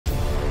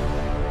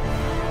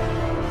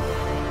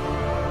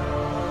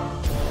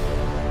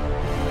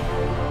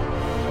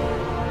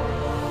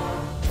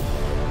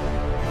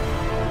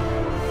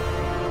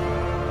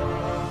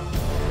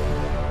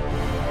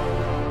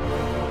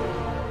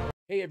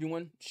Hey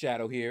everyone,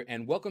 Shadow here,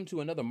 and welcome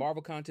to another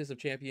Marvel Contest of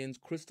Champions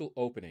crystal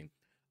opening.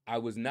 I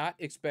was not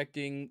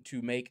expecting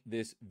to make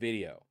this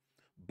video,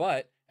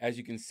 but as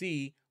you can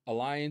see,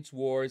 Alliance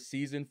Wars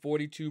Season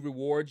 42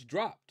 rewards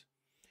dropped.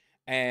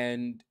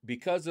 And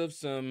because of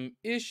some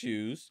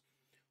issues,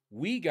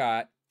 we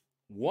got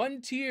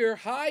one tier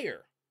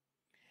higher.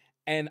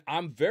 And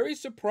I'm very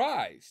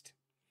surprised.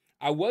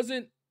 I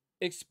wasn't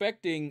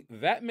expecting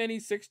that many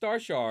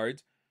 6-star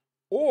shards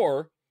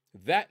or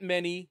that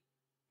many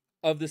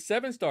of the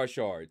 7-star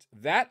shards.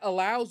 That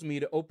allows me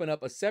to open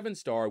up a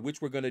 7-star,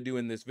 which we're going to do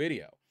in this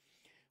video.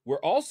 We're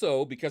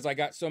also, because I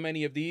got so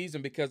many of these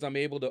and because I'm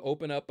able to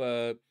open up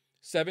a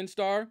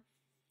 7-star,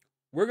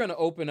 we're going to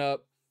open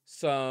up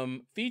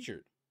some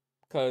featured,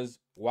 because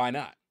why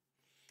not?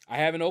 I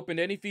haven't opened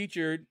any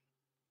featured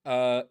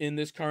in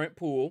this current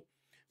pool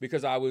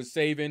because I was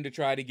saving to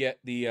try to get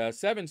the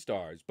 7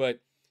 stars,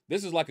 but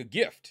this is like a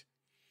gift.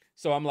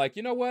 So I'm like,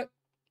 you know what?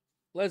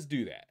 Let's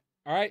do that.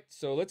 All right,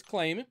 so let's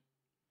claim it.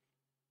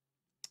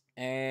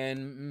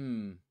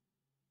 And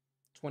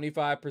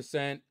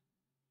 25%.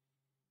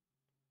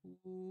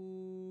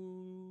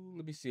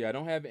 Let me see. I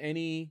don't have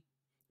any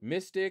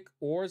Mystic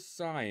or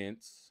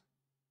Science.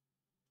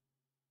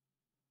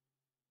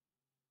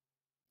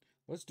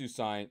 Let's do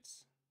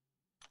Science.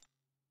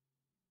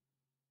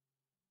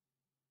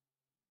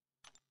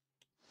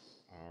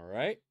 All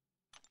right.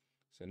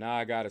 So now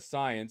I got a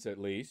Science at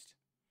least.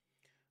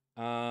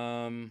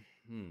 And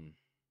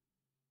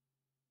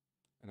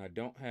I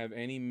don't have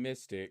any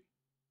Mystic.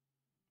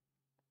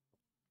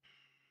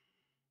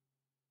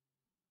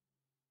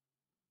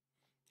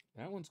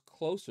 That one's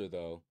closer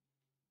though,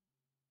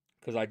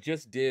 because I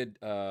just did.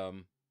 I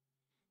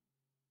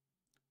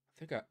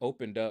think I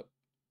opened up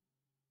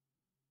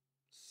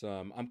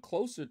some. I'm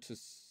closer to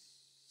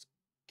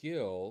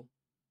skill.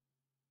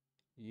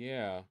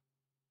 Yeah.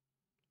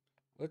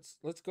 Let's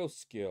go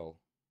skill.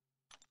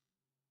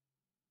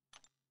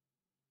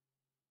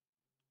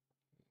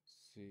 Let's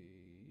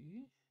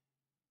see.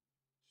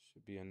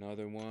 Should be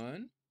another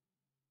one.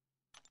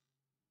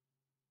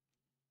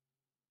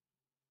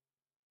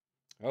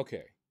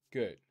 Okay,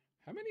 good.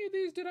 How many of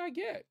these did I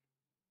get?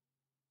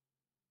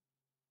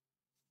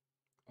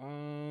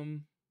 Well,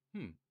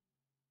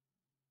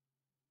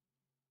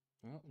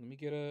 let me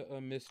get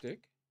a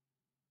Mystic.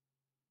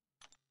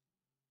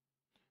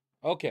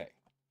 Okay.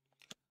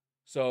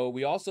 So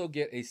we also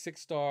get a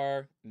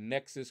 6-star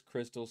Nexus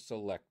Crystal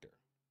Selector.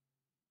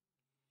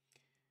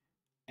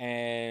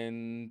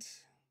 And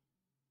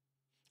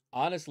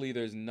honestly,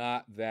 there's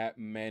not that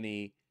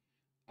many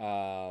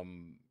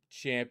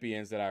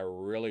champions that I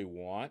really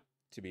want,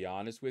 to be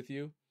honest with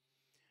you,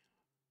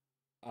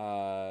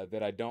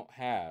 that I don't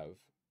have.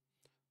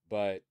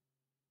 But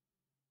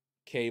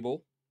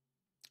Cable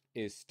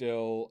is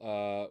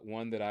still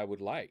one that I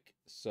would like.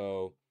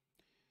 So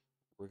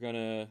we're going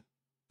to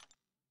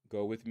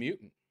go with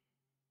Mutant.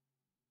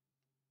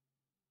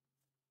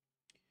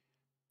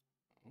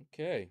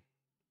 Okay.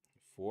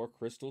 4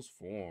 crystals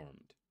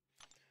formed.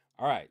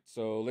 All right,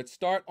 so let's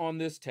start on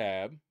this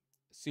tab,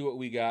 see what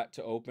we got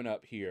to open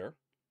up here.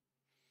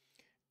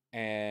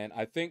 And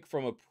I think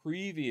from a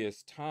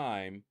previous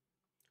time,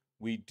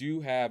 we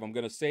do have, I'm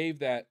going to save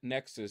that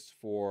Nexus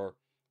for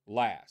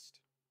last,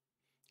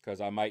 because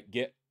I might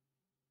get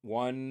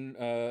one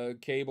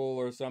Cable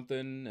or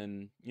something,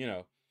 and, you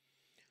know.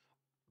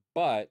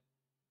 But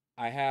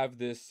I have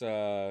this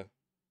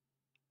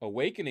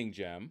Awakening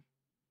Gem.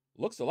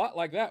 Looks a lot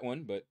like that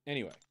one, but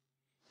anyway.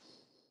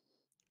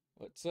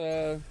 Let's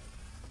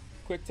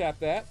quick tap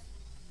that.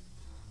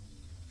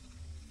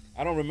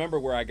 I don't remember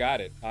where I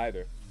got it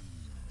either.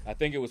 I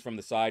think it was from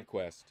the side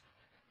quest.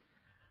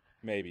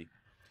 Maybe.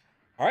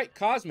 All right,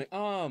 Cosmic.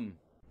 I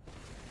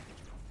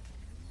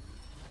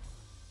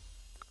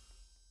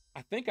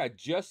think I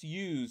just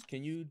used,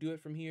 can you do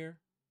it from here?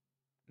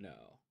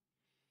 No.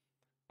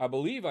 I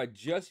believe I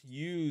just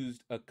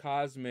used a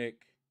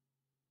Cosmic,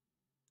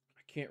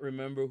 I can't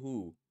remember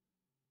who.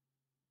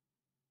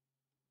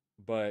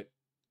 But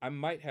I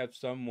might have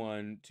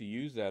someone to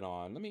use that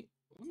on. Let me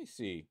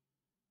see.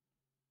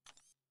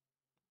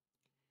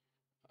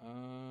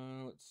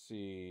 Let's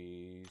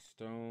see.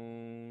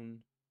 Stone.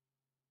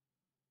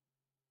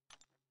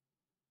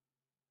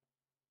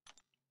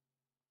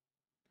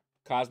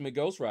 Cosmic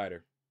Ghost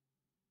Rider.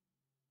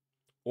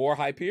 Or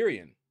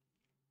Hyperion.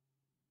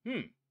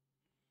 I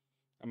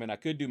mean, I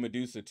could do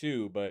Medusa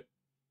too, but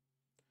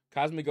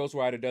Cosmic Ghost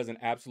Rider doesn't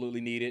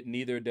absolutely need it.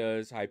 Neither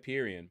does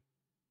Hyperion.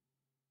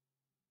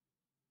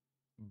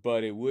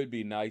 But it would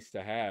be nice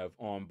to have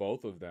on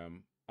both of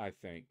them, I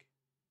think.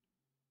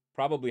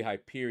 Probably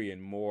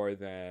Hyperion more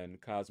than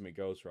Cosmic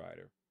Ghost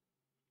Rider.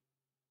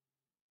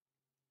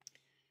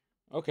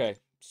 Okay,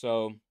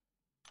 so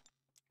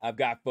I've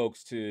got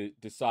folks to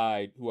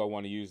decide who I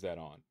want to use that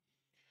on.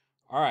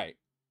 All right,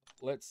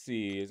 let's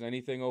see. Is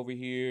anything over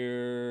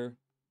here?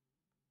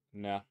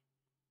 Nah.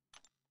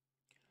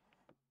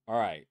 All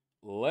right,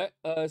 let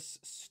us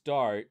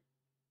start.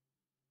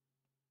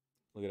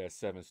 Look at that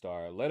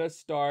 7-star. Let us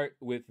start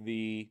with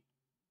the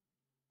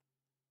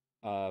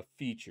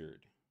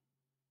featured.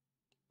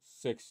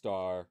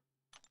 6-star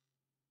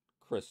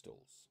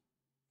crystals.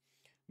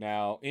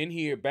 Now, in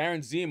here,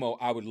 Baron Zemo,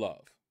 I would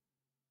love.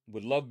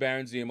 Would love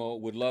Baron Zemo.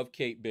 Would love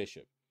Kate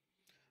Bishop.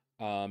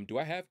 Do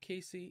I have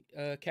Cassie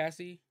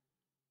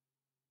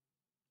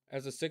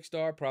as a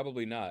 6-star?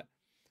 Probably not.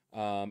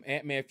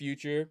 Ant-Man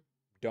Future,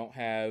 don't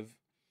have.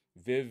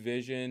 Viv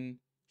Vision,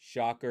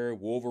 Shocker,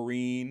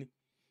 Wolverine,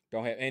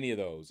 don't have any of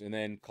those. And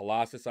then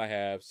Colossus I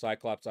have,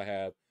 Cyclops I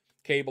have,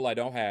 Cable I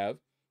don't have,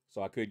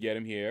 so I could get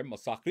him here.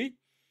 Masaki,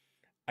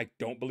 I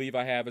don't believe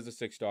I have as a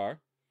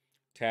 6-star.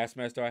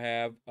 Taskmaster I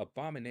have.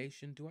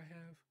 Abomination, do I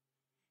have?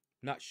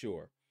 Not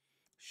sure.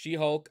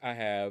 She-Hulk I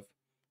have.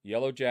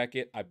 Yellow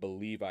Jacket I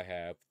believe I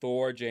have.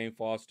 Thor, Jane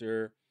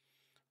Foster,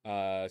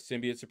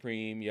 Symbiote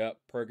Supreme, yep.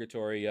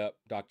 Purgatory, yep.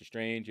 Doctor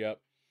Strange,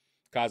 yep.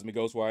 Cosmic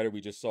Ghost Rider,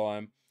 we just saw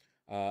him.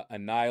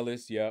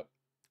 Annihilus, yep.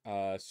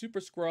 Super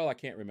Skrull, I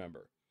can't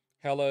remember.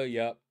 Hela,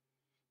 yep.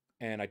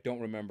 And I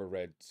don't remember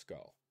Red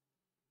Skull.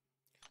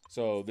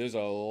 So there's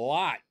a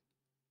lot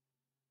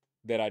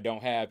that I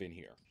don't have in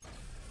here.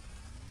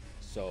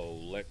 So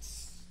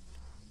let's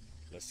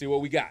see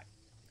what we got.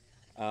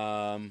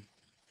 Let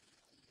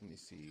me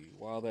see.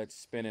 While that's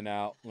spinning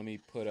out, let me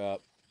put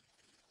up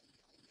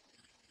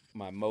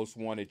my most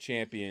wanted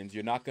champions.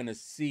 You're not gonna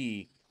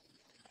see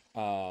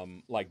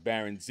like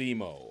Baron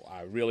Zemo.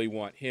 I really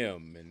want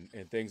him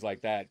and things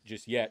like that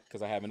just yet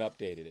because I haven't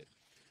updated it.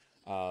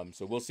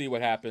 So we'll see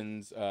what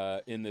happens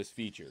in this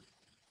featured.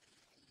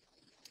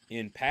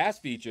 In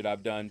past featured,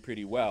 I've done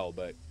pretty well,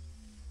 but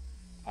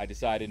I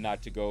decided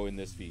not to go in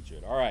this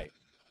featured. All right.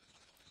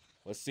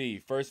 Let's see.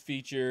 First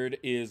featured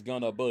is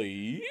gonna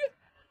be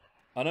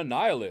an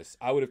Annihilus.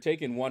 I would have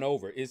taken one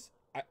over.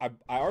 I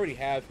already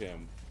have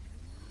him.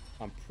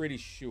 I'm pretty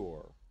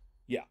sure.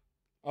 Yeah.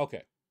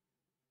 Okay.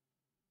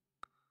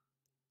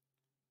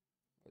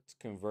 Let's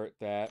convert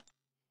that.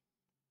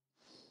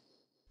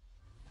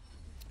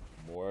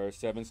 More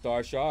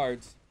 7-star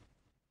shards.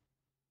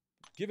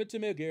 Give it to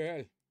me,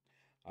 Gary.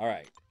 All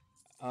right.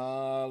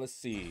 Let's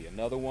see.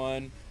 Another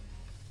one.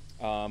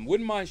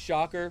 Wouldn't mind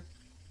Shocker.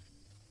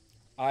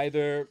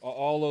 Either.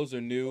 All those are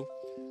new.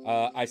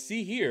 I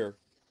see here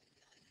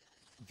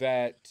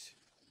that...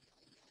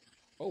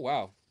 Oh,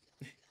 wow.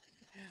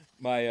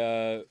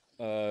 My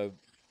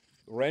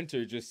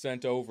renter just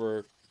sent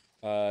over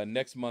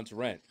next month's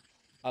rent.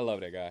 I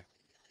love that guy.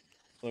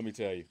 Let me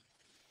tell you.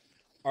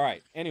 All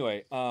right.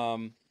 Anyway,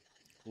 a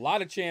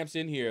lot of champs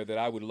in here that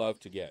I would love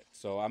to get.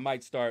 So I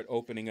might start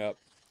opening up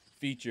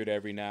featured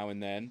every now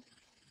and then.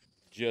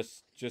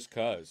 Just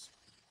cuz.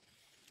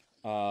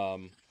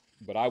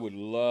 But I would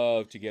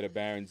love to get a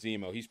Baron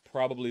Zemo. He's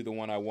probably the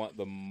one I want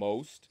the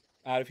most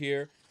out of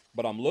here.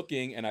 But I'm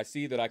looking and I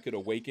see that I could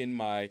awaken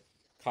my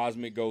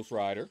Cosmic Ghost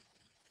Rider.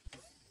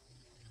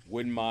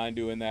 Wouldn't mind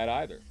doing that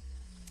either.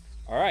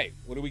 All right.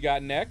 What do we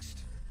got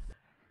next?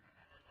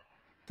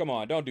 Come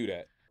on, don't do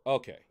that.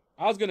 Okay.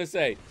 I was going to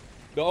say,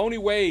 the only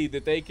way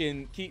that they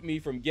can keep me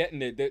from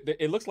getting it,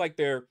 it looks like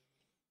they're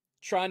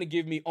trying to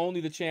give me only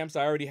the champs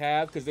I already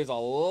have, because there's a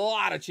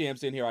lot of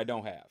champs in here I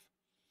don't have.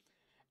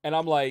 And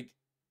I'm like,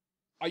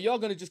 are y'all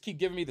going to just keep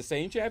giving me the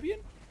same champion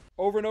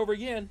over and over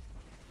again?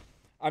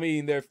 I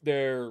mean,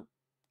 they're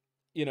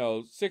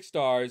 6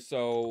 stars,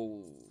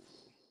 so...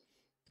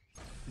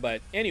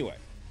 But anyway,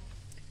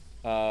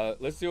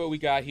 let's see what we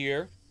got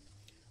here.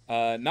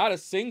 Not a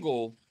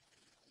single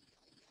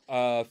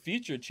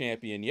featured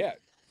champion yet.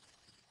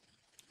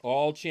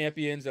 All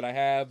champions that I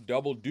have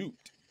double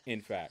duped,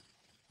 in fact.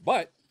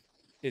 But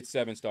it's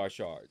 7-star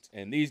shards.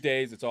 And these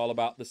days, it's all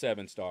about the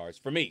 7 stars,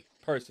 for me,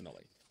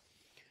 personally.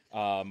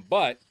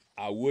 But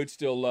I would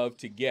still love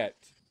to get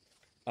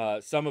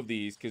some of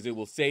these, because it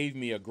will save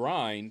me a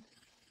grind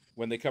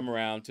when they come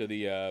around to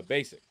the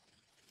basic.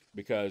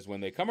 Because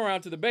when they come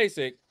around to the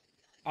basic,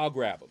 I'll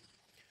grab them.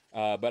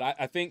 But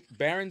I think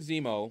Baron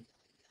Zemo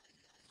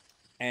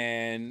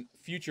and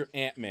future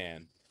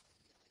Ant-Man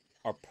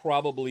are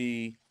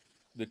probably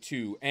the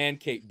two, and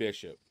Kate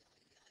Bishop.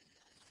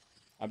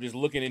 I'm just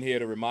looking in here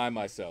to remind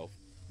myself.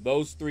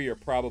 Those 3 are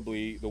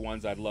probably the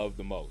ones I'd love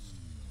the most.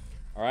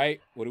 All right,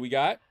 what do we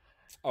got?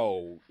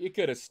 Oh, it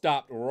could have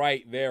stopped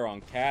right there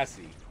on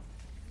Cassie.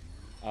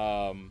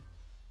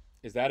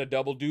 Is that a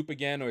double dupe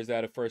again, or is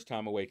that a first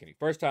time awakening?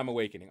 First time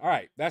awakening. All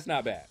right, that's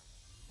not bad.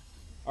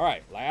 All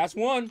right, last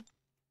one.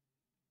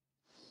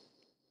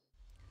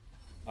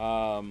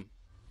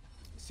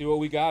 See what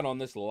we got on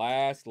this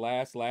last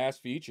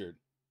featured.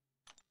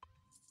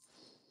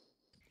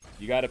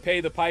 You got to pay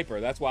the piper.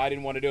 That's why I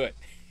didn't want to do it.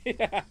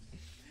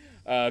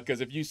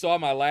 Because if you saw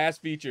my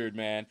last featured,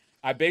 man,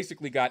 I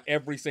basically got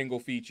every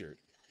single featured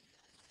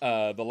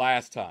the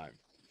last time.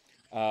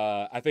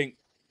 I think,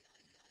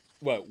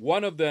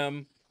 one of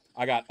them,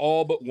 I got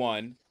all but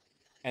one.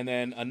 And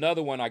then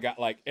another one, I got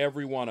like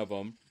every one of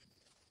them.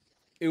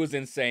 It was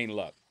insane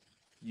luck.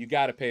 You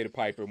got to pay the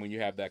piper when you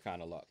have that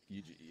kind of luck.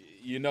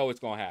 You know it's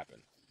going to happen.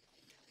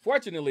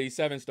 Fortunately,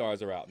 7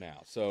 stars are out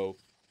now. So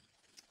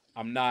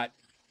I'm not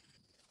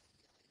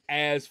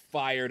as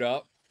fired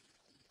up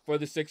for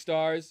the 6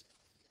 stars.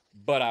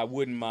 But I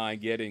wouldn't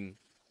mind getting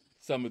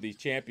some of these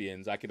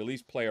champions, I could at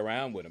least play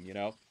around with them, you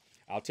know?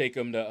 I'll take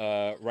him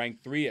to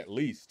rank 3 at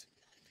least.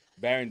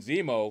 Baron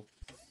Zemo,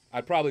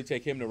 I'd probably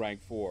take him to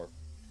rank 4.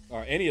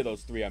 Or any of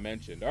those 3 I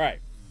mentioned. All right.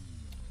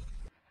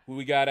 Who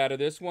we got out of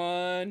this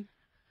one?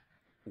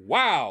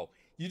 Wow.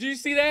 Did you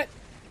see that?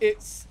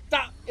 It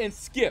stopped and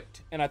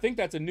skipped. And I think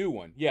that's a new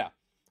one. Yeah.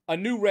 A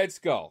new Red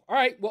Skull. All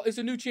right. Well, it's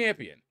a new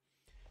champion.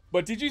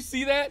 But did you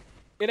see that?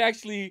 It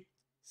actually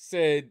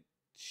said,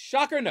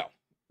 shocker, no.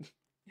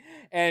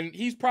 And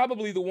he's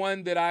probably the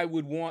one that I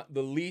would want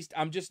the least.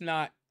 I'm just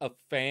not a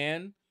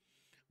fan.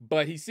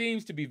 But he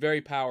seems to be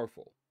very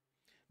powerful.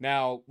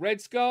 Now,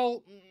 Red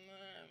Skull,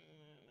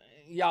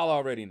 y'all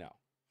already know.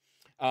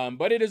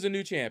 But it is a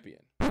new champion.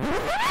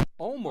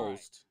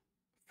 Almost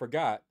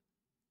forgot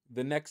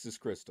the Nexus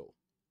Crystal.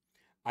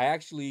 I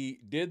actually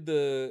did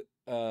the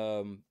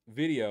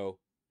video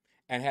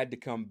and had to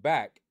come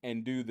back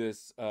and do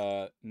this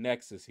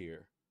Nexus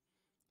here.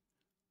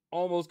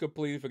 Almost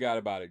completely forgot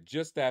about it.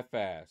 Just that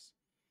fast.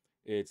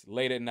 It's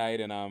late at night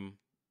and I'm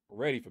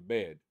ready for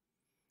bed.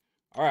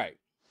 All right.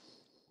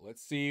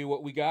 Let's see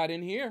what we got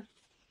in here.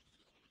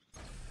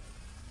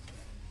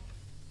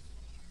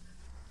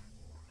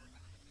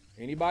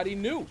 Anybody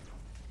new?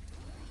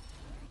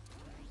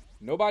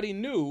 Nobody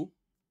new,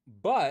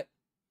 but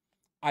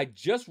I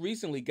just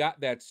recently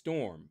got that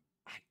Storm.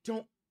 I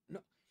don't know.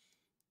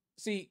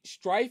 See,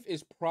 Strife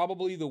is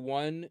probably the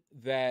one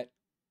that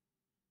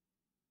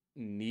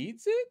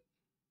needs it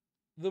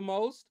the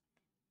most,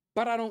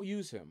 but I don't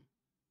use him.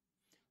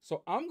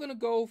 So I'm going to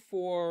go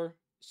for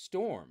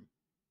Storm.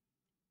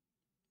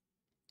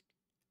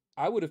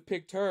 I would have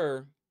picked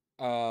her.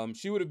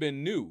 She would have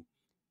been new,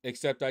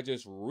 except I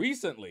just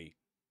recently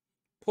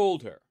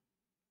pulled her.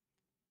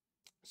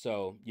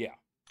 So, yeah,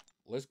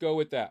 let's go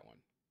with that one.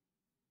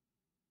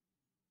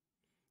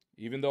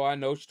 Even though I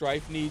know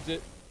Strife needs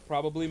it,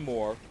 probably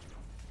more,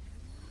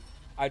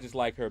 I just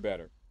like her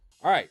better.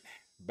 All right,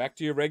 back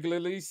to your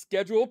regularly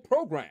scheduled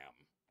program.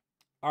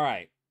 All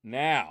right,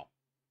 now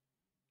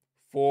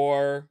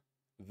for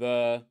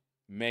the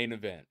main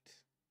event.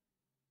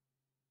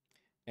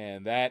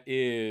 And that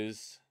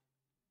is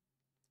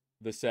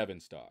the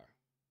 7-star.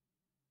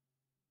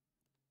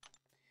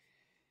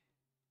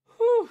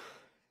 Whew.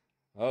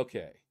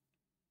 Okay.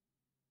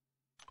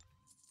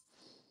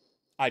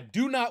 I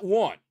do not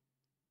want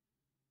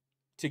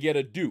to get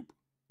a dupe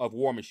of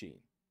War Machine.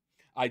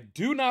 I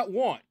do not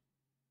want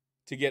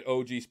to get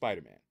OG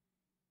Spider-Man.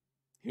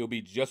 He'll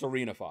be just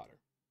arena fodder.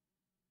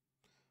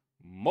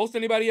 Most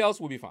anybody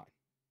else will be fine.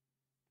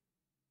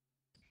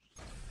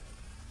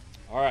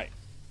 All right.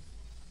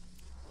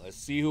 Let's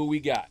see who we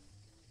got.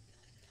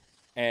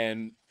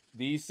 And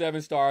these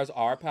 7-stars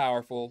are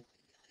powerful.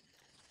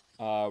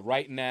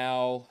 Right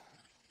now,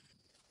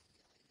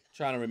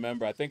 trying to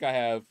remember, I think I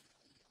have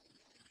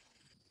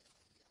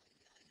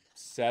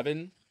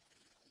seven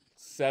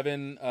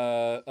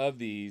of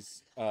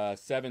these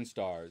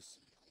 7-stars.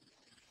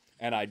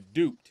 And I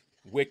duped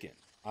Wiccan.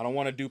 I don't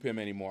want to dupe him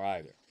anymore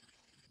either.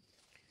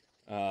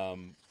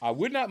 I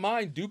would not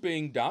mind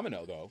duping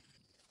Domino, though.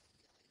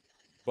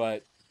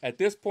 But at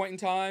this point in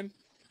time,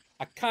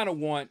 I kind of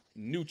want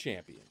new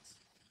champions.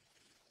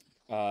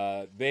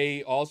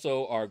 They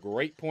also are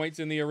great points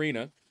in the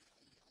arena.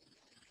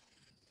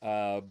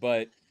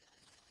 But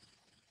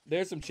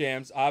there's some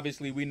champs.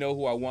 Obviously, we know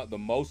who I want the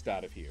most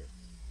out of here.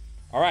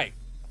 All right.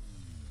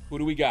 Who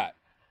do we got?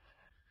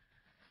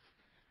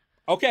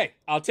 Okay,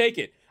 I'll take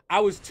it. I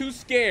was too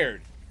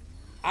scared.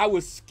 I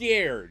was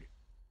scared,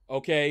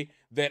 okay,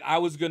 that I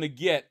was going to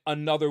get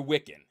another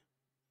Wiccan.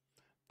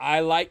 I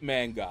like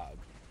MacLeod.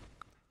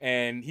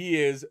 And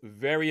he is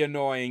very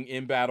annoying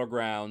in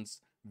Battlegrounds.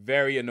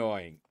 Very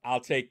annoying.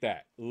 I'll take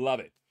that. Love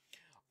it.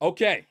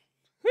 Okay.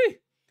 Whew.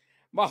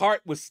 My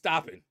heart was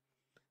stopping.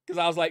 Because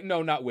I was like,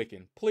 no, not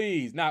Wiccan.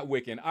 Please, not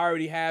Wiccan. I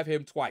already have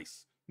him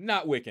twice.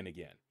 Not Wiccan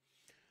again.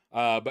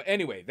 But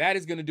anyway, that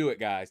is going to do it,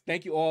 guys.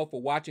 Thank you all for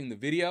watching the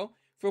video.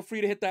 Feel free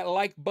to hit that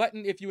like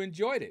button if you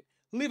enjoyed it.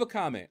 Leave a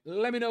comment.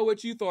 Let me know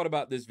what you thought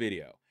about this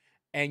video.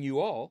 And you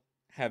all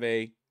have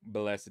a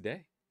blessed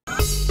day.